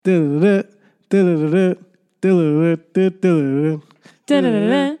Welcome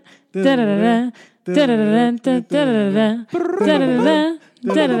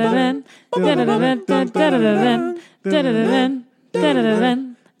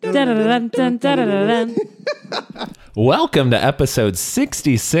to episode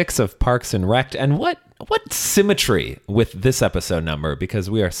 66 of Parks and Rec. And what symmetry with this episode number, because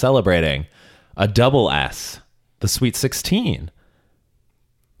we are celebrating a double S, the Sweet 16.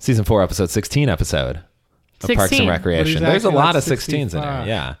 Season 4, episode 16 episode of 16. Parks and Recreation. There's a lot of 16s in there,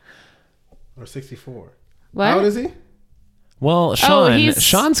 yeah. Or 64. What? How old is he? Well,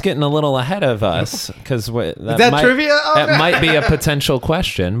 Sean's getting a little ahead of us because Is that trivia? Oh, that might be a potential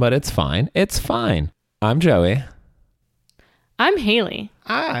question, but it's fine. It's fine. I'm Joey. I'm Haley.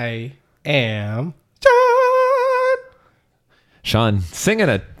 I am John. Sean singing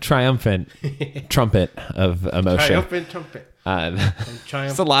a triumphant trumpet of emotion. Triumphant trumpet.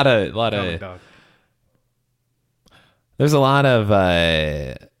 There's a lot of there's a lot of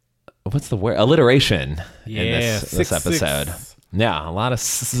what's the word, alliteration in this episode. Yeah, a lot of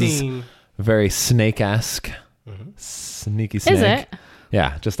very snake-esque, sneaky snake. Is it?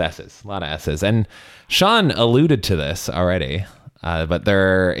 Yeah, just S's, a lot of S's. And Sean alluded to this already, but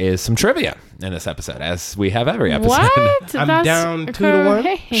there is some trivia in this episode, as we have every episode. What? I'm down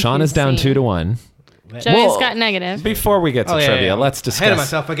 2-1. Sean is down 2-1. Joey's got negative. Before we get to trivia, let's discuss. Ahead of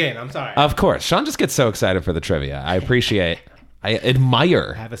myself again. I'm sorry. Of course. Sean just gets so excited for the trivia. I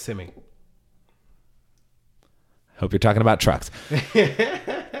admire. Have a simmy. Hope you're talking about trucks.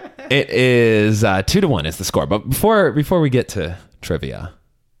 It is 2-1 is the score. But before we get to trivia,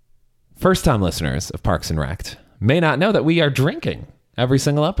 first-time listeners of Parks and Rec may not know that we are drinking every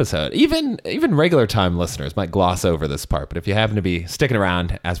single episode. Even regular time listeners might gloss over this part. But if you happen to be sticking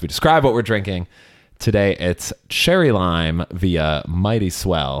around as we describe what we're drinking, today it's cherry lime via Mighty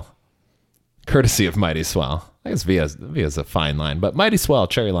Swell, courtesy of Mighty Swell. I guess Via's a fine line, but Mighty Swell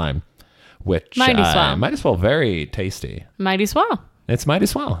cherry lime, which Mighty Swell, very tasty. Mighty Swell. It's Mighty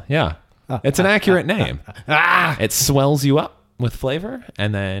Swell, yeah. It's an accurate name. It swells you up with flavor,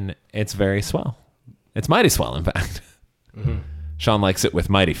 and then it's very swell. It's Mighty Swell, in fact. Mm-hmm. Sean likes it with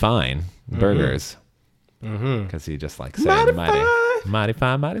Mighty Fine burgers, because he just likes saying Mighty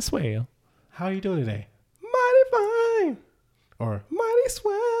Fine, Mighty Swell. How are you doing today? Mighty fine. Or mighty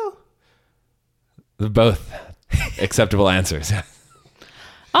swell. Both acceptable answers.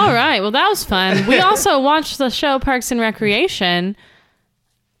 All right. Well, that was fun. We also watched the show Parks and Recreation,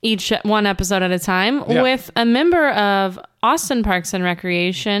 each one episode at a time, with a member of Austin Parks and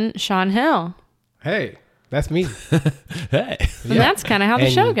Recreation, Sean Hill. Hey, that's me. Hey. And that's kind of how the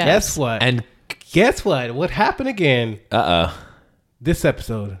show goes. Guess what? What happened again? Uh-oh. This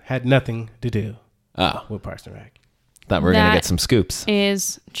episode had nothing to do with Parks and Rec. Thought we were going to get some scoops.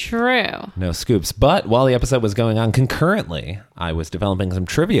 Is true. No scoops. But while the episode was going on concurrently, I was developing some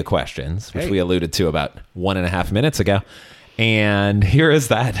trivia questions, which we alluded to about 1.5 minutes ago. And here is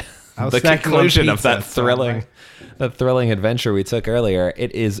that. The conclusion of that thrilling adventure we took earlier.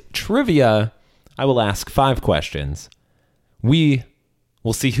 It is trivia. I will ask 5 questions. We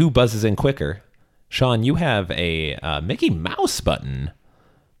will see who buzzes in quicker. Sean, you have a Mickey Mouse button.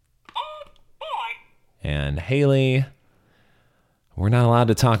 And Haley, we're not allowed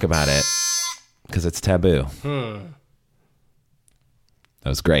to talk about it because it's taboo. That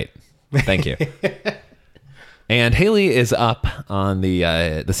was great. Thank you. And Haley is up on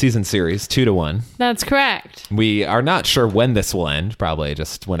the season series 2-1. That's correct. We are not sure when this will end. Probably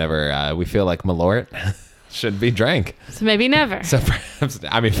just whenever we feel like Malort should be drank. So maybe never. So perhaps,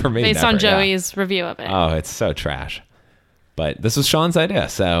 I mean, for me, based never, on Joey's review of it. Oh, it's so trash. But this was Sean's idea,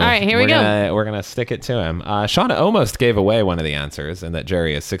 so all right, here we go. We're gonna stick it to him. Sean almost gave away one of the answers, and that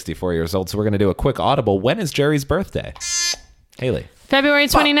Jerry is 64 years old. So we're gonna do a quick audible. When is Jerry's birthday? Haley. February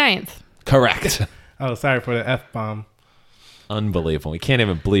 29th. Correct. Oh, sorry for the F-bomb. Unbelievable. We can't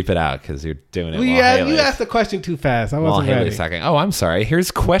even bleep it out because you're doing it. Well, you asked the question too fast. I wasn't ready. Haley's talking. Oh, I'm sorry.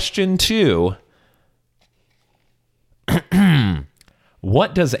 Here's question 2.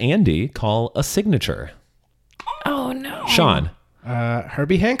 What does Andy call a signature? Oh no, Sean.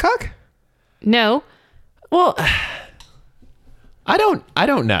 Herbie Hancock? No. Well, I don't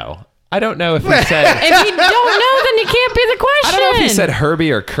know. I don't know if he said. If you don't know, then you can't be the question. I don't know if he said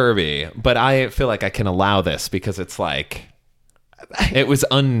Herbie or Kirby, but I feel like I can allow this because it's like it was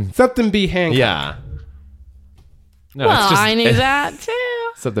something B Hancock. Yeah. No, well, it's just, I knew that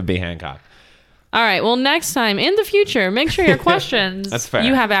too. Something B Hancock. All right. Well, next time in the future, make sure your questions That's fair.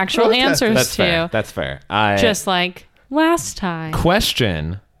 you have actual answers That's to. Fair. That's fair. Just like last time.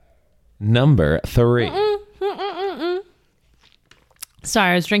 Question number 3.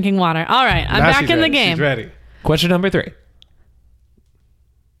 Sorry, I was drinking water. All right, I'm Now back she's in the ready. game. She's ready. Question number 3.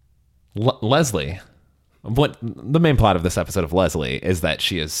 Leslie. What the main plot of this episode of Leslie is that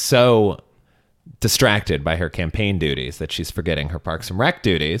she is so distracted by her campaign duties that she's forgetting her Parks and Rec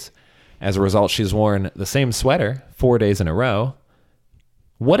duties. As a result, she's worn the same sweater 4 days in a row.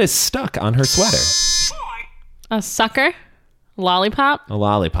 What is stuck on her sweater? A sucker? Lollipop? A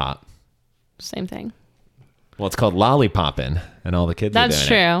lollipop. Same thing. Well, it's called lollipopping, and all the kids are doing That's it.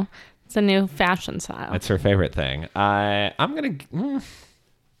 true. It's a new fashion style. That's her favorite thing. I'm gonna.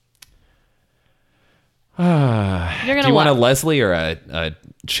 You're gonna Do you want a what? Leslie or a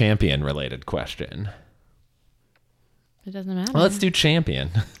champion related question? It doesn't matter. Well, let's do champion.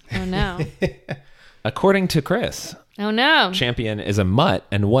 Oh no. According to Chris, Oh no. champion is a mutt,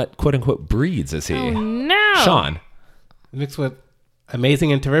 and what quote unquote breeds is he? Oh no. Sean. Mixed with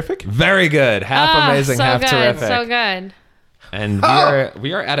amazing and terrific. Very good. Half amazing, so half good, terrific. So good. And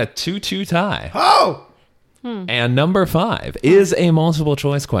we are at a 2-2 tie. Oh, And number 5 is a multiple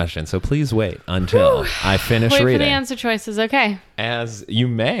choice question, so please wait until I finish Wait for the reading. answer choices. Okay. As you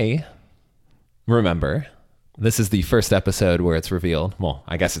may remember, this is the first episode where it's revealed. Well,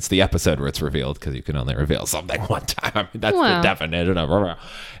 I guess it's the episode where it's revealed because you can only reveal something one time. I mean, that's the Wow. definition of.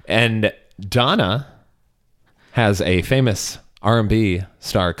 And Donna has a famous R&B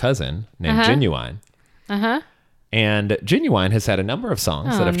star cousin named Genuine. Uh-huh. And Genuine has had a number of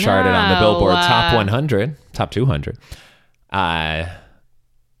songs that Oh, have charted on the no. Billboard Top 100, Top 200. Yes.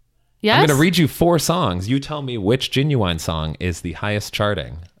 I'm going to read you 4 songs. You tell me which Genuine song is the highest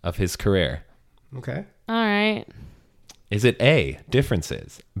charting of his career. okay. All right. Is it A,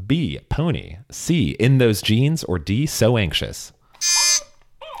 Differences, B, Pony, C, In Those Jeans, or D, So Anxious?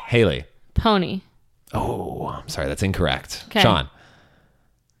 Haley. Pony. Oh, I'm sorry, that's incorrect. Okay. Sean.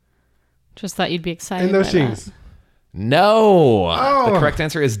 Just thought you'd be excited. In those by that. jeans. No. Oh. The correct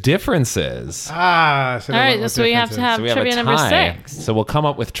answer is Differences. Ah. All right, so we have to have So we have trivia a number tie. 6. So we'll come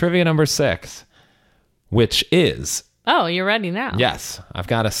up with trivia number 6, which is, Oh, you're ready now. yes, I've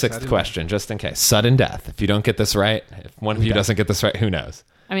got a 6th question just in case. Sudden death. If you don't get this right, if one of you doesn't get this right, who knows?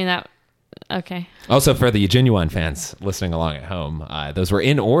 I mean that. Okay. Also, for the Genuine fans listening along at home, those were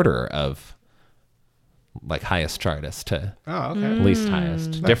in order of like highest chartist to Oh, okay. least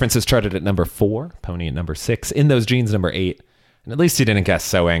highest. Differences charted at number 4, Pony at number 6, In Those Jeans number 8, and at least he didn't guess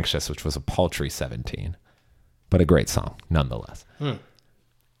So Anxious, which was a paltry 17, but a great song nonetheless.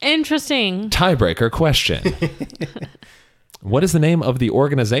 Interesting. Tiebreaker question. What is the name of the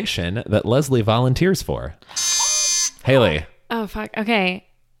organization that Leslie volunteers for? Haley. Oh fuck. Okay.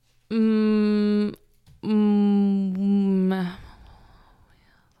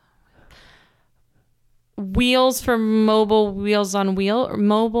 Wheels for mobile wheels on wheel, or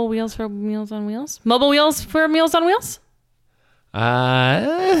mobile wheels for meals on wheels, mobile wheels for meals on wheels.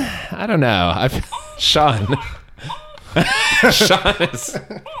 I don't know. Sean.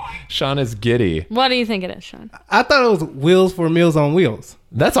 Sean is giddy. What do you think it is, Sean? I thought it was Wheels for Meals on Wheels.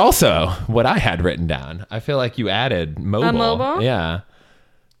 That's also what I had written down. I feel like you added mobile. A mobile? Yeah.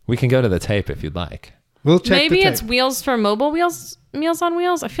 We can go to the tape if you'd like. We'll check Maybe the tape. it's wheels for mobile wheels, meals on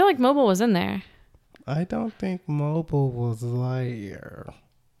wheels. I feel like mobile was in there. I don't think mobile was there.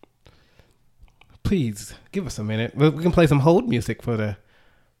 Please give us a minute. We can play some hold music for the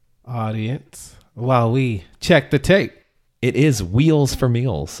audience while we check the tape. It is Wheels for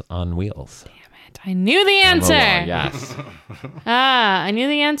Meals on Wheels. I knew the answer. Yes. I knew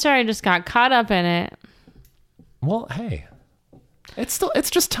the answer. I just got caught up in it. Well, hey. It's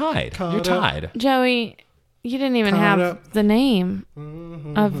just tied. Caught You're up. tied. Joey, you didn't even Caught have up. the name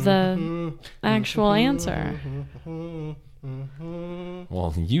of the actual answer.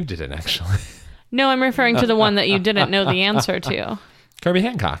 Well, you didn't actually. No, I'm referring to the one that you didn't know the answer to. Kirby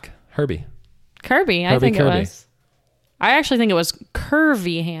Hancock. Herbie. Kirby, I Herbie think Kirby. it was. I actually think it was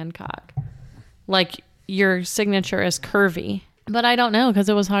Curvy Hancock. Like your signature is curvy. But I don't know because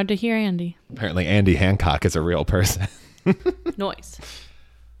it was hard to hear Andy. Apparently Andy Hancock is a real person. Noise.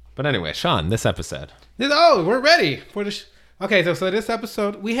 But anyway, Sean, this episode. Oh, we're ready for the. Okay, so this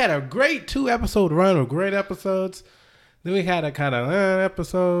episode we had a great 2-episode run of great episodes. Then we had a kind of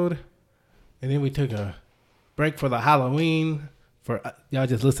episode, and then we took a break for the Halloween. For y'all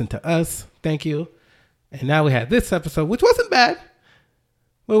just listen to us. Thank you. And now we had this episode, which wasn't bad.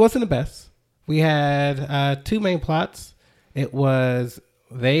 Well, it wasn't the best. We had 2 main plots. It was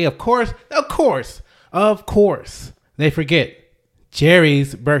they, of course, they forget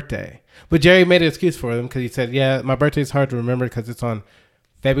Jerry's birthday. But Jerry made an excuse for them because he said, yeah, my birthday is hard to remember because it's on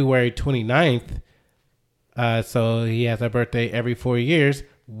February 29th. So he has a birthday every 4 years.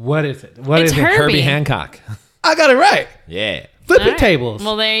 What is it? What It's is it? Herbie. Herbie Hancock. I got it right. Yeah. Flipping All right. tables.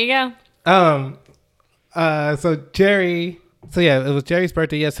 Well, there you go. So yeah, it was Jerry's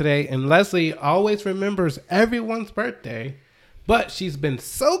birthday yesterday, and Leslie always remembers everyone's birthday, but she's been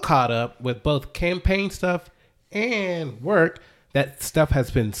so caught up with both campaign stuff and work that stuff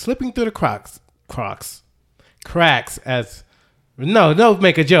has been slipping through the cracks as no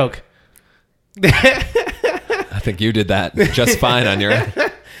make a joke. I think you did that just fine on your end.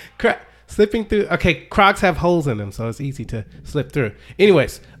 Slipping through. Okay, Crocs have holes in them, so it's easy to slip through.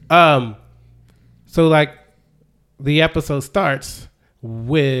 Anyways, so like the episode starts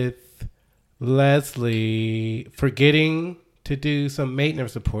with Leslie forgetting to do some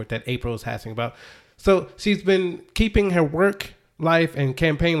maintenance report that April was asking about. So she's been keeping her work life and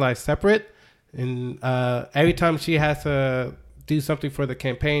campaign life separate, and every time she has to do something for the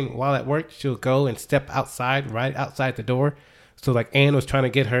campaign while at work, she'll go and step outside, right outside the door. So like Anne was trying to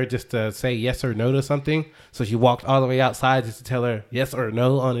get her just to say yes or no to something, so she walked all the way outside just to tell her yes or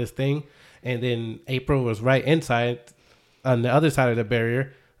no on this thing. And then April was right inside on the other side of the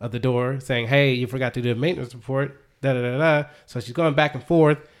barrier of the door saying, hey, you forgot to do a maintenance report, da-da-da-da. So she's going back and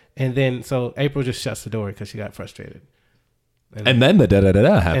forth. And then so April just shuts the door because she got frustrated. And then the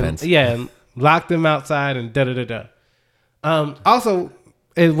da-da-da-da happens. And locked them outside and da-da-da-da. Also,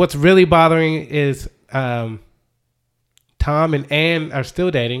 what's really bothering is Tom and Anne are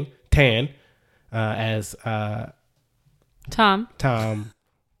still dating. Tan, as Tom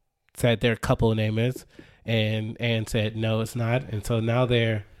said their couple name is, and Anne said no, it's not, and so now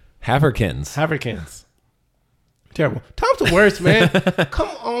they're Haverkins. Terrible. Tom's the worst, man. Come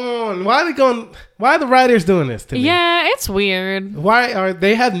on, why are the writers doing this to me? Yeah, it's weird. Why are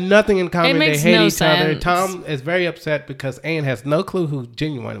they have nothing in common? It makes They hate no each other. sense. Tom is very upset because Anne has no clue who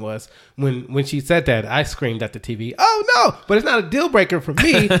Genuine was. When she said that, I screamed at the TV, "Oh no!" But it's not a deal breaker for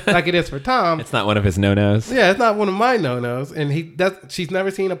me like it is for Tom. It's not one of his no-nos. Yeah, it's not one of my no-nos. And she's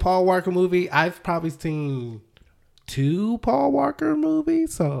never seen a Paul Walker movie. I've probably seen 2 Paul Walker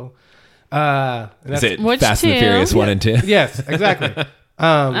movies. So, Is it Which Fast and the two? Furious 1 and 2? yes, exactly.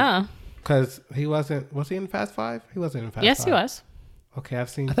 Oh, Because was he in Fast 5? He wasn't in Fast 5. yes, he was. Okay, I've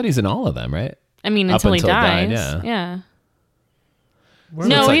seen. I thought he's in all of them, right? I mean, Up until he until he died, dies. yeah. Where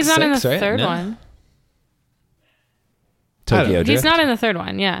No, it's like he's not in the 6, right? third No. one. Tokyo Drift. He's not in the third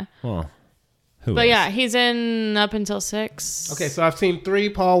one. Yeah, Well, who but is? yeah, he's in up until 6. Okay, so I've seen 3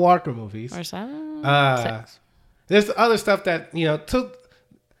 Paul Walker movies. or 7. There's other stuff that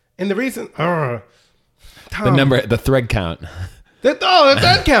and the reason Tom, The thread count. It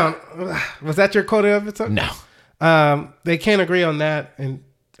does count. Was that your quote of it? No. They can't agree on that, and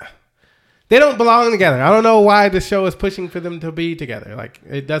they don't belong together. I don't know why the show is pushing for them to be together. Like,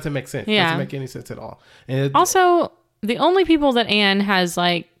 it doesn't make sense. It Yeah. doesn't make any sense at all. And Also, the only people that Anne has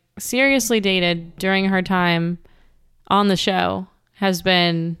like seriously dated during her time on the show has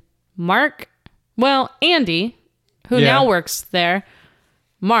been Andy, who Yeah. now works there,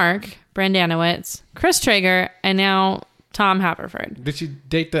 Mark Brandanowitz, Chris Traeger, and now Tom Haverford. did she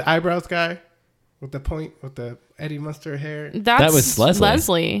date the eyebrows guy with the Eddie Munster hair? That was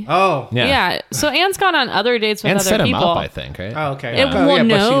Leslie. Oh, Yeah. So Anne's gone on other dates with And other set him people. up, I think, right? Oh, okay. It, Oh, well, yeah,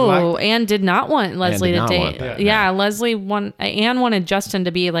 but she no, liked- Anne did not want Leslie did to not date. want that, Yeah, Leslie Anne wanted Justin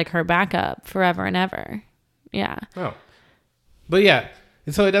to be like her backup forever and ever. Yeah. Oh, but yeah,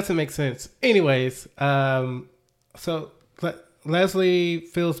 so it doesn't make sense. Anyways, so Leslie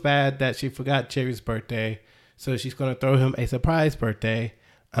feels bad that she forgot Jerry's birthday, so she's going to throw him a surprise birthday,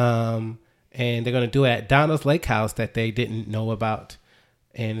 and they're going to do it at Donna's lake house that they didn't know about,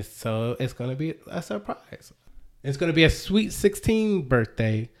 and so it's going to be a surprise. It's going to be a sweet 16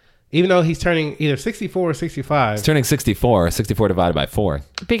 birthday, even though he's turning either 64 or 65. He's turning 64. 64 divided by 4.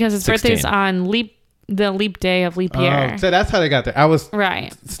 Because his 16. birthday's on the leap day of leap year. So that's how they got there. I was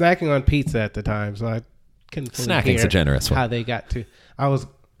Right. snacking on pizza at the time, so I couldn't fully Snacking's hear a generous one. how they got to. I was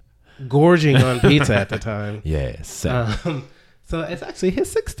gorging on pizza at the time. Yes. So it's actually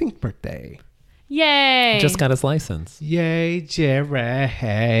his 16th birthday. Yay. Just got his license. Yay,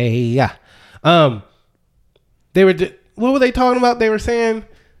 Jerry! Yeah. They were. What were they talking about? They were saying,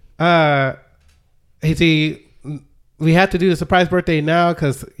 we have to do the surprise birthday now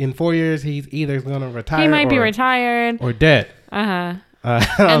because in 4 years he's either going to retire. He might be retired. or dead. Uh-huh.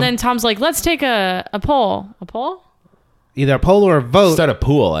 And then Tom's like, let's take a poll. A poll? Either a poll or a vote. Start a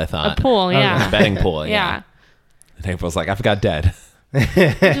pool, I thought. A poll, yeah. A betting pool. Yeah. And April's like, I forgot dead.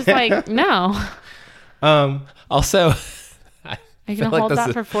 Just like, no. Also, Are you going to hold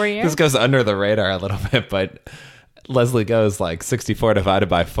that for 4 years? This goes under the radar a little bit, but Leslie goes like 64 divided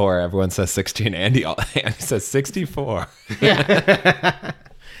by 4. Everyone says 16. Andy says 64. I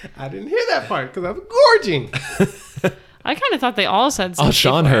didn't hear that part because I was gorging. I kind of thought they all said. All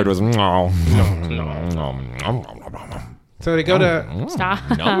Sean heard was. So they go to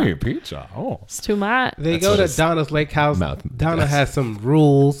Stop. Yummy pizza. Oh. It's too much. they That's go what to his Donna's lake house. mouth Donna does. has some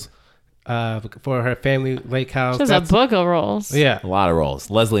rules for her family lake house. There's a book of rules. Yeah. A lot of rolls.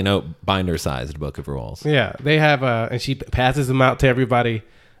 Leslie Note binder-sized book of rolls. Yeah, they have, and she passes them out to everybody.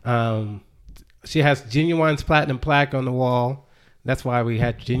 She has Genuine's platinum plaque on the wall. That's why we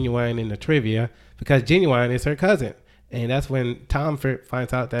had Genuine in the trivia, because Genuine is her cousin. And that's when Tom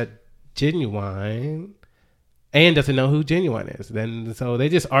finds out that Genuine, Anne doesn't know who Genuine is. Then so they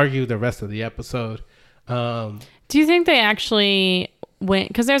just argue the rest of the episode. Do you think they actually went?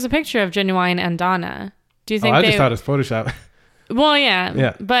 Because there's a picture of Genuine and Donna. Do you think I they? just thought it was Photoshop. Well, yeah.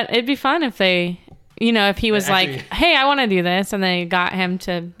 Yeah. But it'd be fun if they, if he was Actually- like, "Hey, I want to do this," and they got him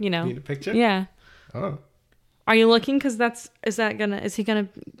to, Need a picture? Yeah. Oh. Are you looking? Because is he gonna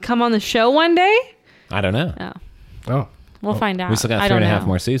come on the show one day? I don't know. Oh, Oh. we'll find out. We still got I 3.5 don't know.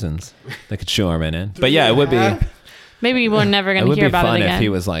 more seasons. They could shoehorn in. But yeah, it would be. Maybe we're never It gonna would hear be about fun it again. if he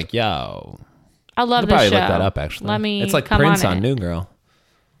was like, "Yo." I love You'll this probably show. look that up. Actually, Let me. It's like come Prince on on it. New Girl.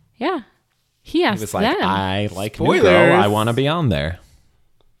 Yeah. He asked He was like, them. "I like New Spoilers. Girl. I want to be on there."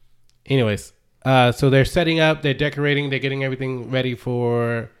 Anyways, so they're setting up, they're decorating, they're getting everything ready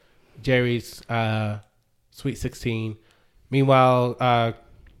for Jerry's Sweet 16. Meanwhile,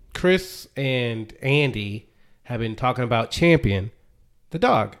 Chris and Andy have been talking about Champion, the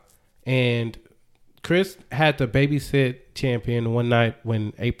dog. And Chris had to babysit Champion one night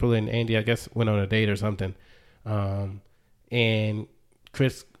when April and Andy, I guess, went on a date or something. And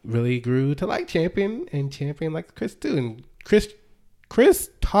Chris really grew to like Champion, and Champion liked Chris too. And Chris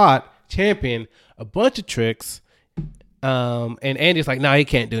taught Champion a bunch of tricks. And Andy's like, no, he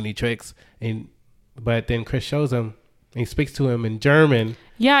can't do any tricks. But then Chris shows him, and he speaks to him in German.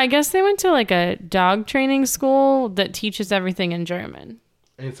 Yeah, I guess they went to like a dog training school that teaches everything in German.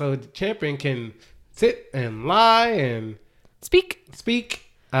 And so the Champion can sit and lie and Speak.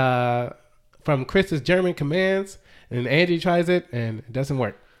 speak from Chris's German commands. And Andy tries it, and it doesn't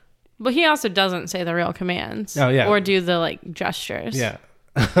work. But he also doesn't say the real commands. Oh, yeah. Or do the like gestures. Yeah.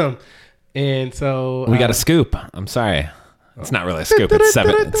 And so We got a scoop. I'm sorry. It's not really a scoop. It's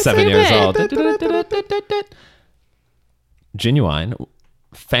 7 years old. Genuine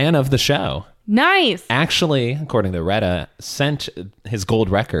fan of the show. Nice. Actually, according to Reddit, sent his gold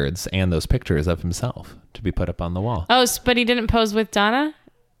records and those pictures of himself to be put up on the wall. Oh, but he didn't pose with Donna?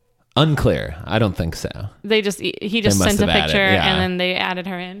 Unclear. I don't think so. He just must sent a have added, picture yeah. and then they added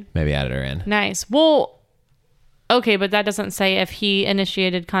her in. Maybe added her in. Nice. Well, okay, but that doesn't say if he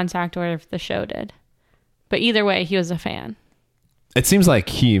initiated contact or if the show did. But either way, he was a fan. It seems like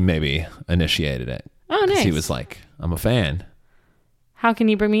he maybe initiated it. Oh, 'Cause nice. He was like, I'm a fan. How can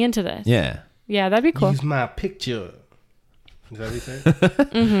you bring me into this? Yeah. Yeah, that'd be cool. use my picture. Is that what he said?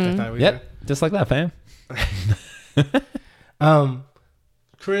 That's not what he Yep. Just like that, fam. said?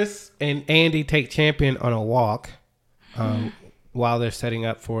 Chris and Andy take Champion on a walk while they're setting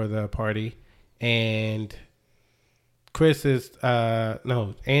up for the party. And Chris is,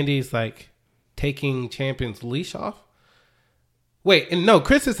 Andy's like taking Champion's leash off. Wait, and no,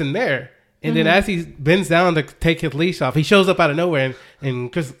 Chris isn't there. And then as he bends down to take his leash off, he shows up out of nowhere,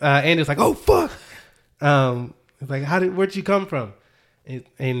 and Chris, Andy's like, "Oh fuck!" It's like, where'd you come from?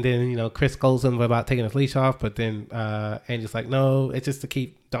 And then Chris scolds him about taking his leash off, but then Andy's like, "No, it's just to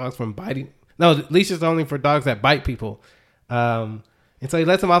keep dogs from biting. No, the leash is only for dogs that bite people." And so he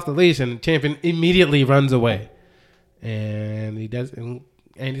lets him off the leash, and Champion immediately runs away. And he does, and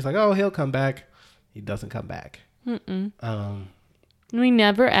Andy's like, "Oh, he'll come back." He doesn't come back. We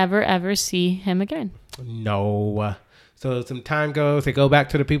never, ever, ever see him again. No. So some time goes. They go back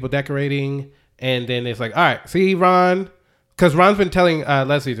to the people decorating. And then it's like, all right, see, Ron. Because Ron's been telling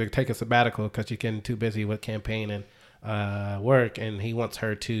Leslie to take a sabbatical because she's getting too busy with campaign and work. And he wants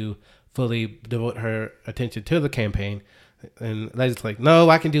her to fully devote her attention to the campaign. And Leslie's like, no,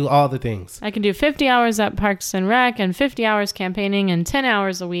 I can do all the things. I can do 50 hours at Parks and Rec and 50 hours campaigning and 10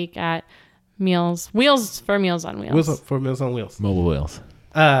 hours a week at Wheels on Wheels. Wheels on Wheels. Mobile wheels.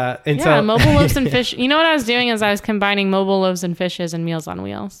 Mobile loaves and fish. You know what I was doing is I was combining mobile loaves and fishes and Meals on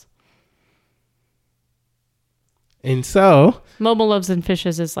Wheels. And so Mobile loaves and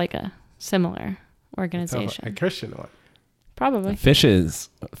fishes is like a similar organization. a Christian one. Probably. Fish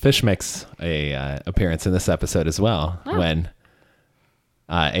makes a appearance in this episode as well when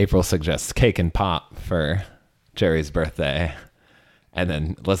April suggests cake and pop for Jerry's birthday. And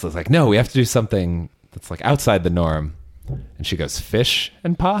then Leslie's like, no, we have to do something that's like outside the norm. And she goes, fish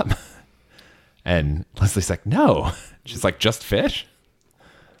and pop? And Leslie's like, no. She's like, just fish?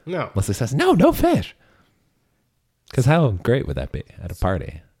 No. Leslie says, no fish. Because how great would that be at a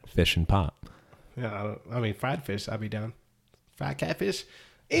party? Fish and pop. Yeah, I mean, fried fish, I'd be down. Fried catfish.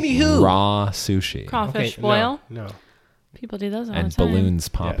 Anywho. Raw sushi. Crawfish boil. No. People do those all And the time. balloons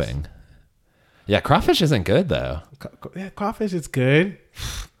popping. Yeah, crawfish isn't good, though. Yeah, crawfish is good.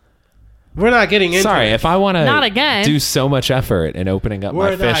 We're not getting into Sorry, it. if I want Not to again. do so much effort in opening up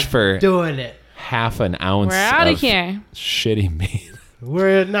my fish for doing it. half an ounce We're out of of here. shitty meat.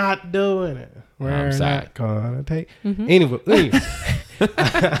 We're not doing it. We're sorry. not gonna take. Anyway.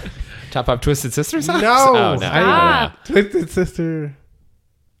 Top 5 Twisted Sister songs? No. Oh, no. Stop. Twisted Sister.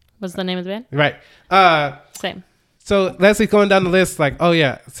 What's the name of the band? Right. Same. So Leslie's going down the list like, oh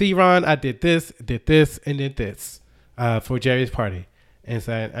yeah, see Ron, I did this, and did this for Jerry's party. And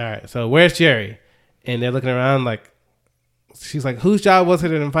saying, all right, so where's Jerry? And they're looking around like, she's like, whose job was it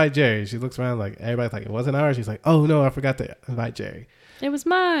to invite Jerry? She looks around like, everybody's like, it wasn't ours. She's like, oh no, I forgot to invite Jerry. It was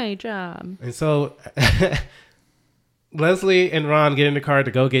my job. And so Leslie and Ron get in the car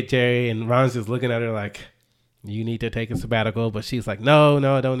to go get Jerry, and Ron's just looking at her like, you need to take a sabbatical. But she's like, no,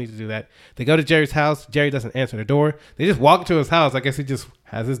 I don't need to do that. They go to Jerry's house. Jerry doesn't answer the door. They just walk to his house. I guess he just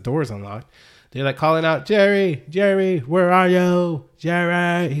has his doors unlocked. They're like calling out, Jerry, where are you?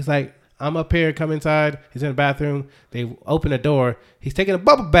 Jerry. He's like, I'm up here. Come inside. He's in the bathroom. They open the door. He's taking a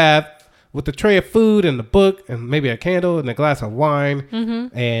bubble bath with a tray of food and a book and maybe a candle and a glass of wine.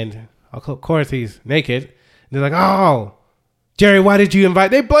 Mm-hmm. And of course, he's naked. And they're like, oh, Jerry, why did you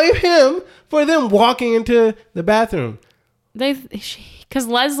invite? They blame him for them walking into the bathroom. Because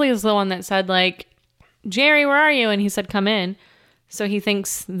Leslie is the one that said, like, Jerry, where are you? And he said, come in. So he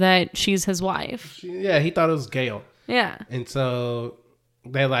thinks that she's his wife. Yeah, he thought it was Gail. Yeah. And so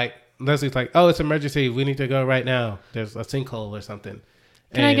they're like, Leslie's like, oh, it's an emergency. We need to go right now. There's a sinkhole or something.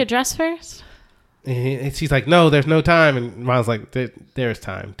 Can I get dressed first? And she's like, no, there's no time. And Ron's like, there's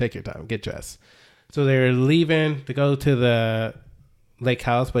time. Take your time. Get dressed. So they're leaving to go to the lake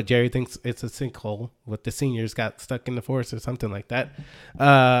house, but Jerry thinks it's a sinkhole with the seniors got stuck in the forest or something like that.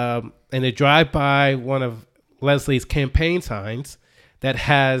 And they drive by one of Leslie's campaign signs that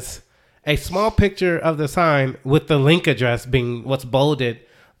has a small picture of the sign with the link address being what's bolded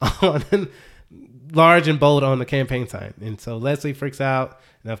on large and bold on the campaign sign. And so Leslie freaks out.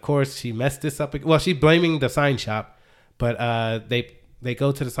 And of course she messed this up. Well, she's blaming the sign shop, but they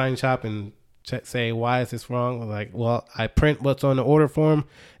go to the sign shop and say, why is this wrong? Like, well, I print what's on the order form,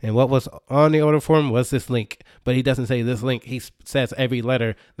 and what was on the order form was this link, but he doesn't say this link. He says every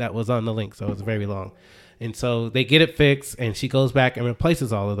letter that was on the link. So it's very long. And so they get it fixed, and she goes back and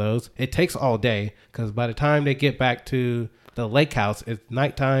replaces all of those. It takes all day because by the time they get back to the lake house, it's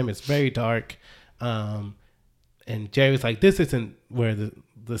nighttime. It's very dark. And Jerry's like, this isn't where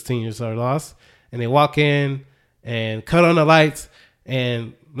the seniors are lost. And they walk in and cut on the lights,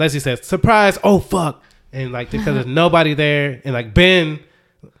 and Leslie says, surprise. Oh, fuck. And like, because there's nobody there. And like Ben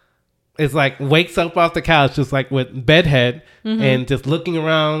is like, wakes up off the couch, just like with bedhead and just looking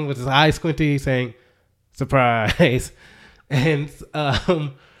around with his eyes squinty saying, surprise. And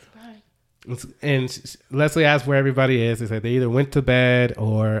Leslie asks where everybody is. They say they either went to bed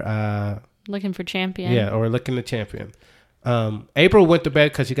or Looking for champion. Yeah, or looking to champion. April went to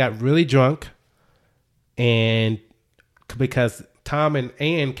bed because she got really drunk, and because Tom and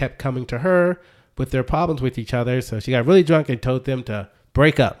Ann kept coming to her with their problems with each other, so she got really drunk and told them to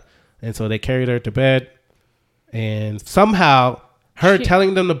break up. And so they carried her to bed, and somehow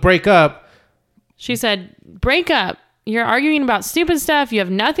telling them to break up, she said, break up. You're arguing about stupid stuff. You have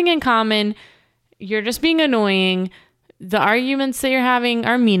nothing in common. You're just being annoying. The arguments that you're having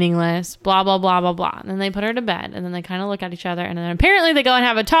are meaningless, blah, blah, blah, blah, blah. And then they put her to bed, and then they kind of look at each other, and then apparently they go and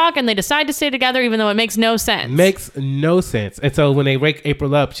have a talk, and they decide to stay together even though it makes no sense. Makes no sense. And so when they wake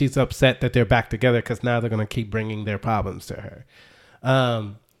April up, she's upset that they're back together because now they're going to keep bringing their problems to her.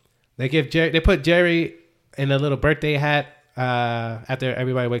 They put Jerry in a little birthday hat after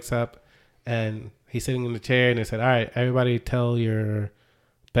everybody wakes up, and he's sitting in the chair, and they said, all right, everybody tell your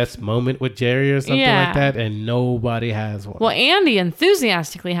best moment with Jerry or something like that, and nobody has one. Well, Andy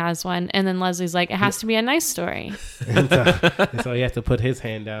enthusiastically has one, and then Leslie's like, it has to be a nice story. and so he has to put his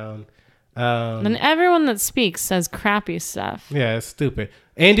hand down. And everyone that speaks says crappy stuff. Yeah, it's stupid.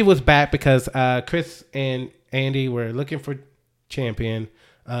 Andy was back because Chris and Andy were looking for Champion.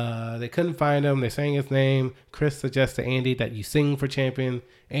 They couldn't find him. They sang his name. Chris suggests to Andy that you sing for Champion.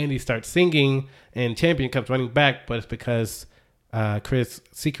 Andy starts singing, and Champion comes running back, but it's because Chris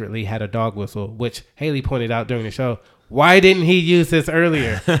secretly had a dog whistle, which Haley pointed out during the show. Why didn't he use this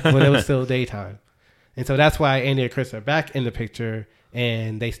earlier when it was still daytime? And so that's why Andy and Chris are back in the picture,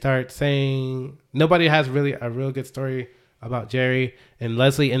 and they start saying nobody has really a real good story about Jerry, and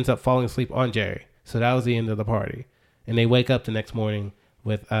Leslie ends up falling asleep on Jerry. So that was the end of the party. and they wake up the next morning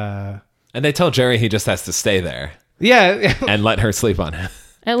with And they tell Jerry he just has to stay there yeah. and let her sleep on him.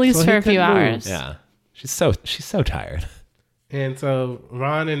 At least So for he a few couldn't move. hours. Yeah. She's so tired. And so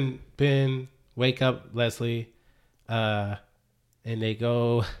Ron and Ben wake up Leslie, and they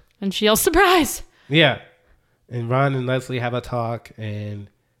go. And she yells, surprise! Yeah. And Ron and Leslie have a talk, and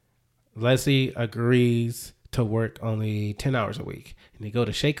Leslie agrees to work only 10 hours a week. And they go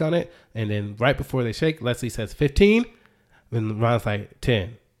to shake on it, and then right before they shake, Leslie says 15, and Ron's like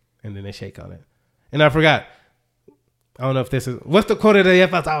 10, and then they shake on it. And I forgot. I don't know if this is... What's the quote of the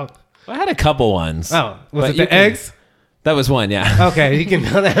episode? I had a couple ones. Oh, was But it you the eggs? That was one, yeah. Okay, you can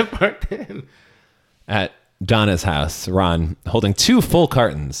know that part then. At Donna's house, Ron, holding 2 full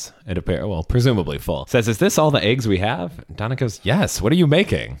cartons, it appears, well, presumably full, says, "Is this all the eggs we have?" And Donna goes, "Yes. What are you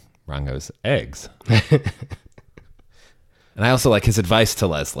making?" Ron goes, "Eggs." And I also like his advice to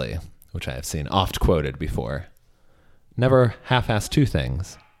Leslie, which I have seen oft quoted before. Never half-ass 2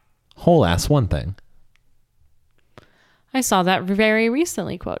 things. Whole-ass 1 thing. I saw that very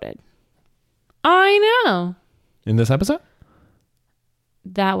recently quoted. I know. In this episode?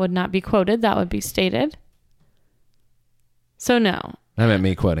 That would not be quoted. That would be stated. So no. I meant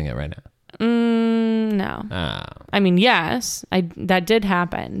me quoting it right now. No. Ah. I mean, yes, that did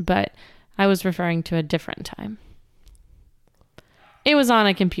happen, but I was referring to a different time. It was on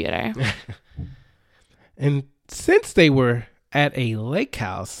a computer. And since they were at a lake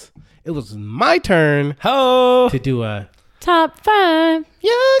house, it was my turn Ho! to do a Top 5.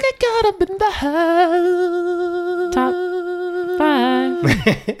 You get caught up in the house. Top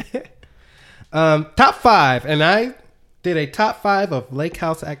 5. top 5, and I did a top 5 of lake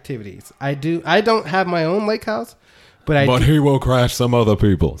house activities. I don't have my own lake house, but But he will crash some other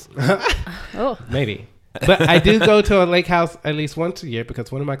people's. Oh. maybe. But I do go to a lake house at least once a year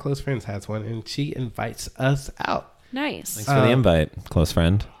because one of my close friends has one, and she invites us out. Nice. Thanks for the invite, close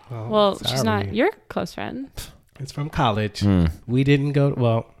friend. Oh, Well, she's sorry. not your close friend. It's from college. We didn't go.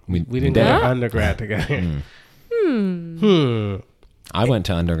 Well, we didn't did. go to undergrad together. I went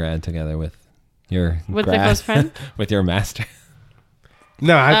to undergrad together with your With the close friend? with your master.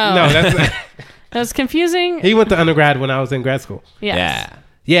 No, no, that's not. That was confusing. He went to undergrad when I was in grad school. Yes. Yeah.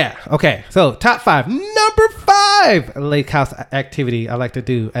 Yeah. Okay. So top 5. Number 5 lake house activity I like to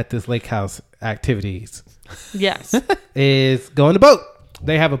do at this lake house activities Yes. is go on the boat.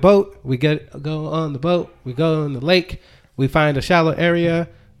 They have a boat. We go on the boat. We go on the lake. We find a shallow area.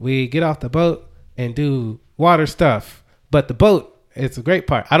 We get off the boat and do water stuff. But the boat, it's a great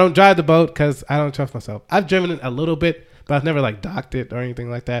part. I don't drive the boat because I don't trust myself. I've driven it a little bit, but I've never like docked it or anything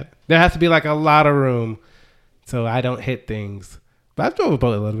like that. There has to be like a lot of room so I don't hit things. But I've drove a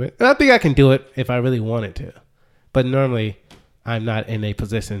boat a little bit. And I think I can do it if I really wanted to. But normally I'm not in a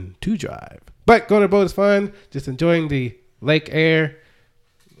position to drive. But going to the boat is fun. Just enjoying the lake air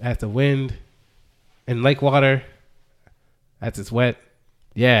as the wind and lake water as it's wet.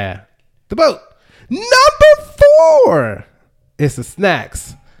 Yeah. The boat. Number 4 is the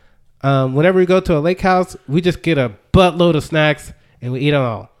snacks. Whenever we go to a lake house, we just get a buttload of snacks and we eat them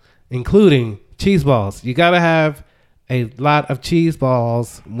all, including cheese balls. You got to have a lot of cheese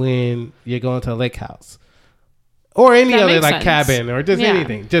balls when you're going to a lake house. Or any That other makes like sense. cabin or just Yeah.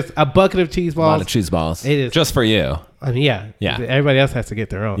 anything. Just a bucket of cheese A balls. lot of cheese balls. It is. Just for you. I mean, yeah. Yeah. Everybody else has to get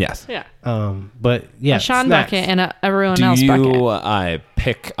their own. Yes. Yeah. But yeah. A Sean snacks. bucket and everyone Do else you bucket.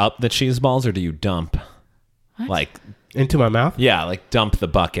 pick up the cheese balls or do you dump? Like, Into my mouth? yeah, like dump the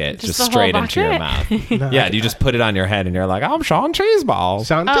bucket Just just, the whole straight into your bucket? mouth. No, Yeah, do you just put it on your head and you're like, I'm Sean Cheese Balls.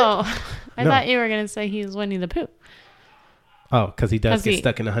 Sean did? Oh, I No. thought you were going to say he's Winnie the Pooh. Oh, because he does 'Cause get he-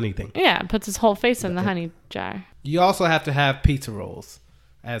 stuck in the honey thing. Yeah, puts his whole face in the honey jar. You also have to have pizza rolls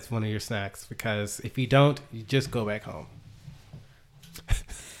as one of your snacks because if you don't, you just go back home.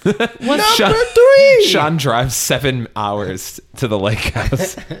 What's Sean, 3. Sean drives 7 hours to the lake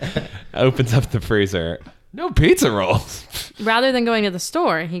house, opens up the freezer. No pizza rolls. rather than going to the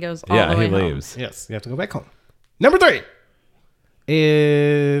store, he goes all Yeah, the way he home. leaves. Yes, you have to go back home. Number 3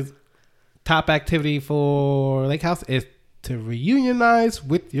 is top activity for lake house is to reunionize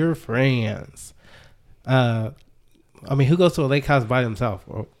with your friends. I mean, who goes to a lake house by themselves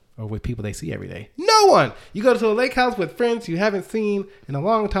or with people they see every day? No one. You go to a lake house with friends you haven't seen in a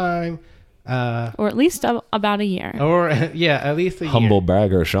long time. Or at least about a year. Or, yeah, at least a Humble year.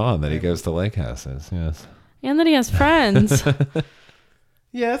 bragger Sean that he goes to lake houses. Yes. And that he has friends.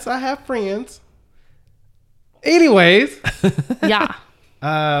 Yes, I have friends. Anyways, Yeah.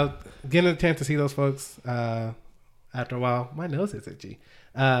 getting a chance to see those folks after a while. My nose is itchy.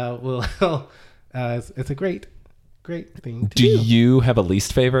 It's a great thing to Do do. you have a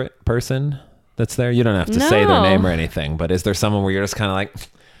least favorite person that's there? You don't have to say their No. name or anything, but is there someone where you're just kind of like,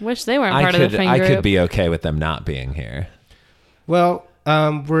 Wish they weren't part of the friend I group. could be okay with them not being here? Well,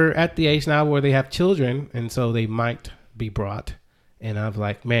 we're at the age now where they have children, and so they might be brought. And I'm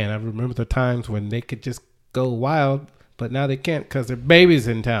like, man, I remember the times when they could just go wild, but now they can't because their baby's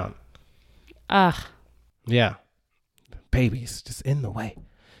in town. Ugh. Yeah. Babies just in the way.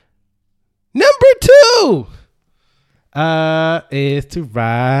 Number 2 is to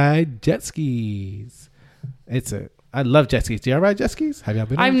ride jet skis. I love jet skis. Do y'all ride jet skis? Have y'all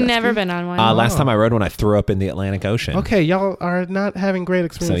been on I've jet never skis? been on one. Last time I rode one, I threw up in the Atlantic Ocean. Okay, y'all are not having great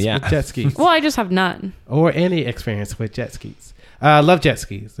experience yeah. with jet skis. Well, I just have none. Or any experience with jet skis. I love jet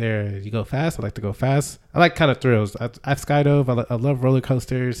skis. You go fast. I like to go fast. I like kind of thrills. I've skydove. I love roller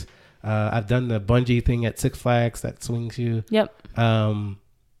coasters. I've done the bungee thing at Six Flags that swings you. Yep.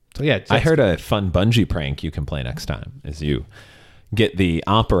 So yeah, I heard a fun bungee prank you can play next time is you get the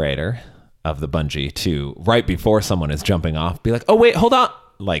operator of the bungee to, right before someone is jumping off, be like, oh, wait, hold on.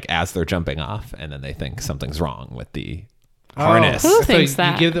 Like as they're jumping off, and then they think something's wrong with the harness. Who So thinks you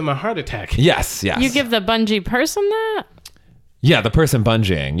that? give them a heart attack. Yes. You give the bungee person that? Yeah, the person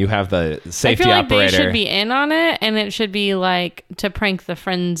bungeeing. You have the safety I feel like operator. they should be in on it, and it should be like to prank the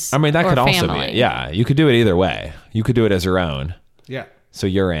friends. I mean, that or could also family. be. Yeah, you could do it either way. You could do it as your own. Yeah. So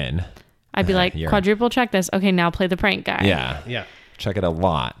you're in. I'd be like, You're- quadruple check this. Okay, now play the prank guy. Yeah. Yeah. Check it a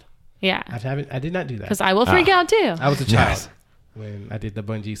lot. Yeah. I did not do that. Because I will freak out too. I was a child Yes. when I did the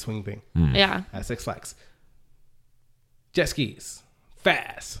bungee swing thing Yeah. at Six Flags. Jet skis,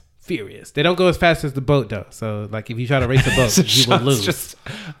 fast, furious. They don't go as fast as the boat though. So like if you try to race a boat, So you will Sean's lose. just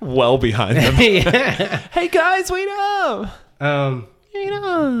well behind them. Yeah. Hey guys, wait up!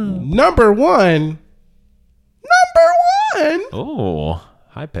 Number one Oh,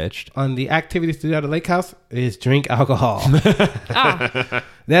 high pitched. on the activities to do at the lake house is drink alcohol. Ah,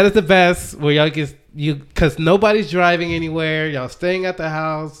 That is the best. Where y'all get because nobody's driving anywhere. Y'all staying at the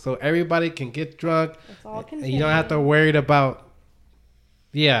house, so everybody can get drunk. And you don't have to worry about,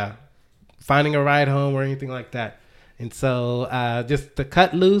 finding a ride home or anything like that. And so, just to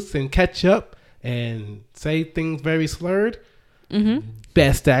cut loose and catch up and say things very slurred.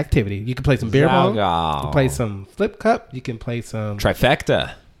 Best activity. You can play some beer pong. You can play some flip cup. You can play some.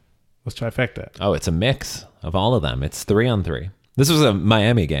 Trifecta. What's trifecta? Oh, it's a mix of all of them. It's 3-on-3. This was a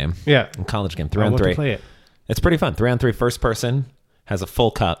Miami game. Yeah. A college game. I want to 3-on-3. play it. It's pretty fun. 3-on-3. First person has a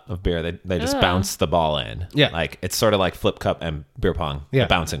full cup of beer. They just Ugh. bounce the ball in. Yeah. Like it's sort of like flip cup and beer pong. Yeah. The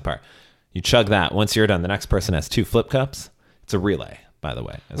bouncing part. You chug that. Once you're done, the next person has 2 flip cups. It's a relay, by the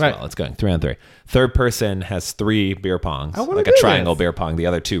way, as Right. well. It's going 3-on-3. Third person has 3 beer pongs, I wanna like a do triangle this. beer pong. The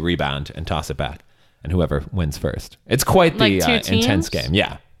other 2 rebound and toss it back, and whoever wins first. It's quite Like the 2 teams? intense game.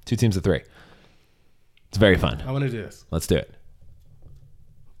 Yeah, 2 teams of 3. It's very fun. I want to do this. Let's do it.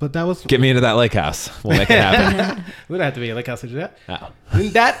 But that was. Get me into that lake house. We'll make it happen. We don't have to be a lake house to do that. Oh.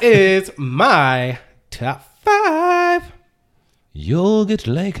 And that is my top 5. You'll get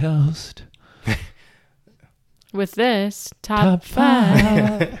lake housed. with this top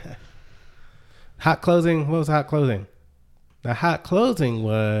 5. Hot closing. What was the hot closing? The hot closing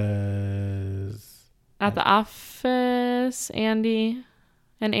was. At the office, Andy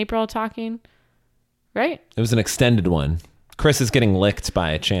and April talking. Right? It was an extended one. Chris is getting licked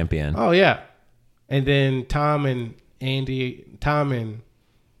by a champion. Oh, yeah. And then Tom and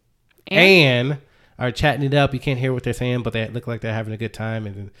Ann are chatting it up. You can't hear what they're saying, but they look like they're having a good time.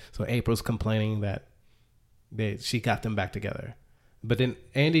 And then, so April's complaining that she got them back together. But then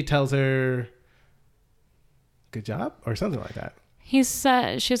Andy tells her, good job, or something like that. She's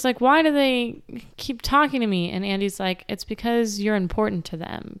like, why do they keep talking to me? And Andy's like, it's because you're important to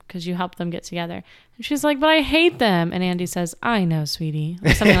them because you help them get together. And she's like, but I hate them. And Andy says, I know, sweetie,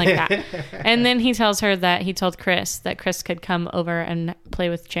 or something like that. And then he tells her that he told Chris that Chris could come over and play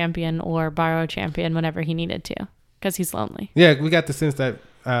with Champion or borrow Champion whenever he needed to because he's lonely. Yeah, we got the sense that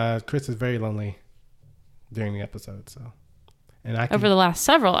Chris is very lonely during the episode. So, and I can, Over the last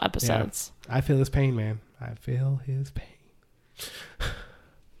several episodes. I feel his pain, man. I feel his pain.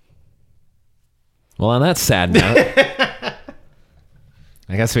 Well, on that sad note,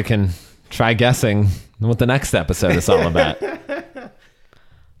 I guess we can try guessing what the next episode is all about.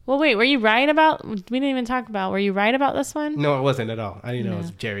 Well, wait, were you right about, we didn't even talk about, were you right about this one? No, it wasn't at all. I didn't know it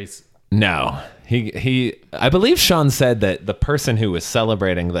was Jerry's. No, I believe Sean said that the person who was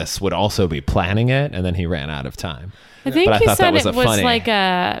celebrating this would also be planning it, and then he ran out of time. I think But I he thought that said was it a was funny- like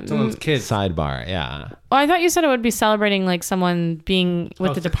a, Someone's kid. Sidebar, yeah. well, I thought you said it would be celebrating like someone being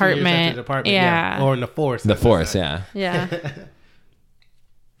with the 16 years at department. the department. Yeah. Or in the force. The as they Force, say. yeah.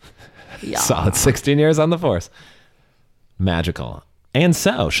 Yeah. Solid 16 years on the Force. Magical. And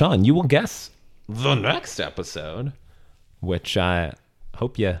so, Sean, you will guess the next episode, which I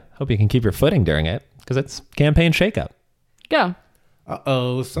hope you can keep your footing during it, because it's campaign shakeup. Go.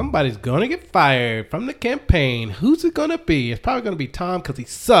 Uh-oh, somebody's gonna get fired from the campaign. Who's it gonna be? It's probably gonna be Tom because he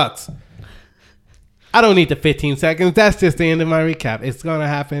sucks. I don't need the 15 seconds. That's just the end of my recap. It's gonna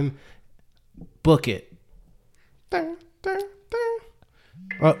happen. Book it.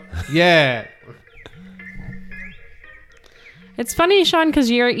 Oh, yeah. It's funny, Sean, because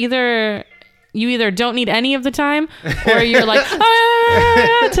you either don't need any of the time, or you're like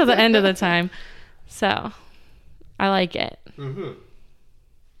till the end of the time. So I like it. Mm-hmm.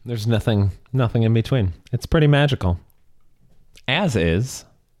 There's nothing in between. It's pretty magical. As is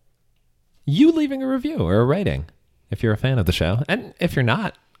you leaving a review or a rating if you're a fan of the show. And if you're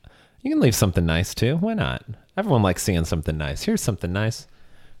not, you can leave something nice too. Why not? Everyone likes seeing something nice. Here's something nice.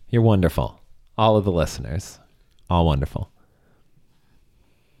 You're wonderful. All of the listeners. All wonderful.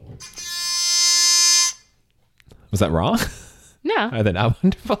 Was that wrong? No. Are they not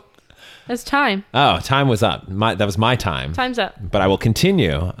wonderful? It's time. Oh, time was up. That was my time. Time's up. But I will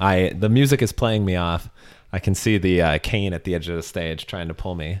continue. The music is playing me off. I can see the cane at the edge of the stage trying to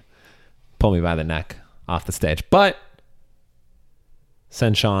pull me by the neck off the stage. But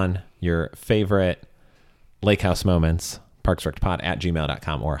send Sean your favorite Lake House moments,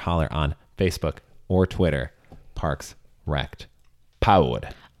 parksrectpod@gmail.com, or holler on Facebook or Twitter, Parks Wrecked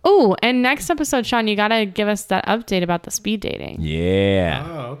Pod. Oh, and next episode, Sean, you got to give us that update about the speed dating. Yeah.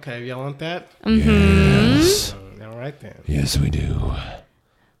 Oh, okay. Y'all want that? Mm-hmm. Yes. All right then. Yes, we do.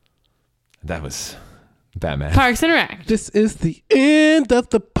 That was Batman. Parks and Rec. This is the end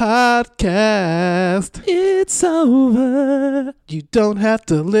of the podcast. It's over. You don't have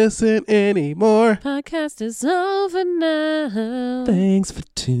to listen anymore. Podcast is over now. Thanks for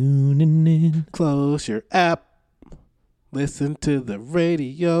tuning in. Close your app. Listen to the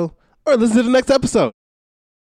radio. Or listen to the next episode.